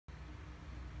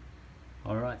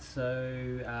Alright,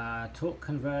 so torque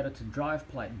converter to drive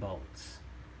plate bolts.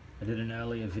 I did an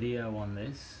earlier video on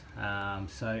this.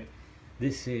 So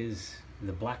this is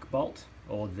the black bolt,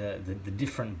 or the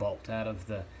different bolt. Out of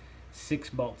the 6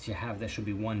 bolts you have, there should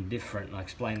be one different, and I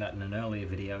explained that in an earlier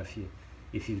video.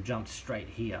 If you've jumped straight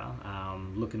here,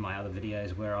 look in my other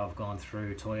videos where I've gone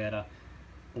through Toyota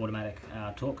automatic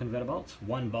torque converter bolts.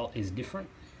 One bolt is different.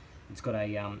 It's got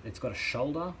a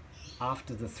shoulder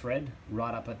after the thread,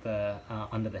 right up at the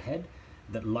under the head,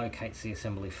 that locates the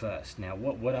assembly first. Now,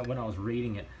 when I was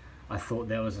reading it, I thought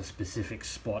there was a specific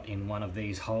spot in one of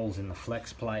these holes in the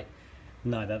flex plate.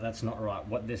 No, that's not right.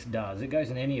 What this does, it goes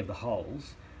in any of the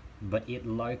holes, but it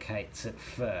locates it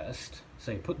first.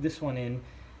 So you put this one in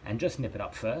and just nip it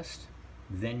up first,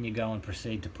 then you go and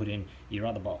proceed to put in your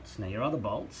other bolts. Now, your other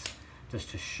bolts, just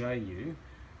to show you,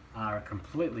 are a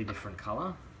completely different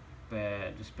color.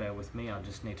 Just bear with me, I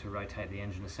just need to rotate the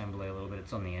engine assembly a little bit.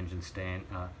 It's on the engine stand,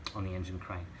 on the engine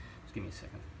crane. Just give me a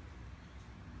second.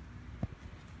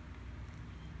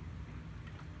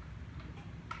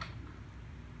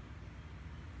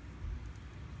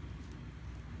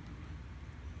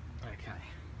 Okay,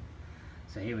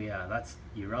 so here we are, that's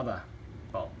your other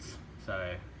bolts.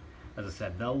 So, as I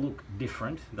said, they'll look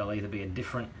different. They'll either be a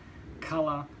different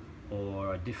color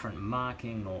or a different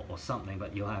marking or something,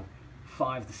 but you'll have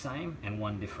 5 the same and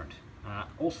 1 different.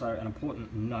 Also, an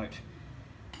important note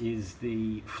is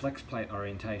the flex plate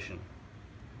orientation.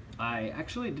 I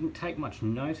actually didn't take much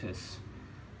notice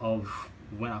of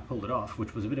when I pulled it off,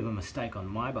 which was a bit of a mistake on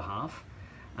my behalf.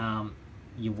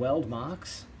 Your weld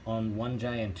marks on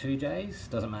 1J and 2Js,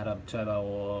 doesn't matter turbo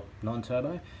or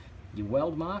non-turbo, your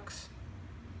weld marks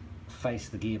face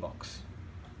the gearbox.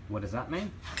 What does that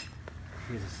mean?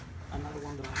 Here's another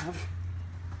one that I have.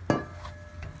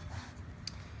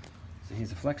 So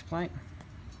here's a flex plate.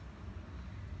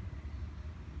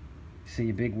 See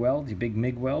your big welds, your big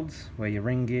MIG welds, where your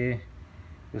ring gear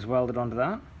is welded onto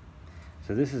that.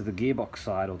 So this is the gearbox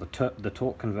side, or the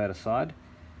torque converter side.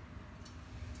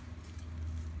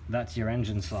 That's your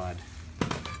engine side.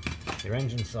 Your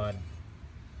engine side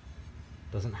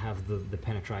doesn't have the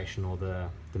penetration or the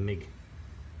MIG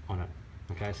on it.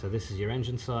 Okay, so this is your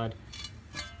engine side.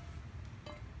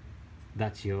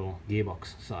 That's your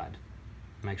gearbox side.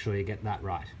 Make sure you get that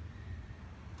right.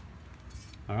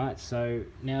 Alright, so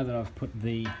now that I've put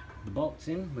the bolts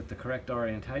in with the correct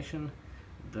orientation,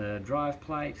 the drive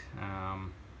plate,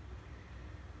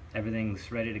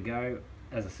 everything's ready to go.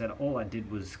 As I said, all I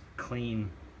did was clean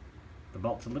the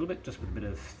bolts a little bit, just with a bit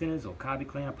of thinners or carby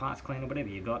cleaner, parts cleaner, whatever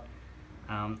you got.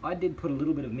 I did put a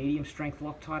little bit of medium strength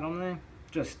Loctite on there.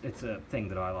 Just, it's a thing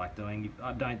that I like doing.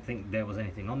 I don't think there was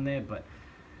anything on there, but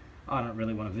I don't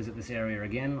really want to visit this area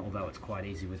again, although it's quite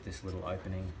easy with this little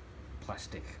opening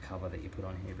plastic cover that you put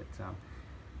on here, but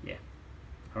yeah.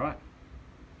 Alright.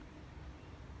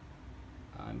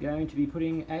 I'm going to be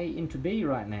putting A into B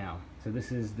right now. So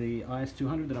this is the IS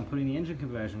 200 that I'm putting the engine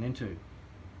conversion into.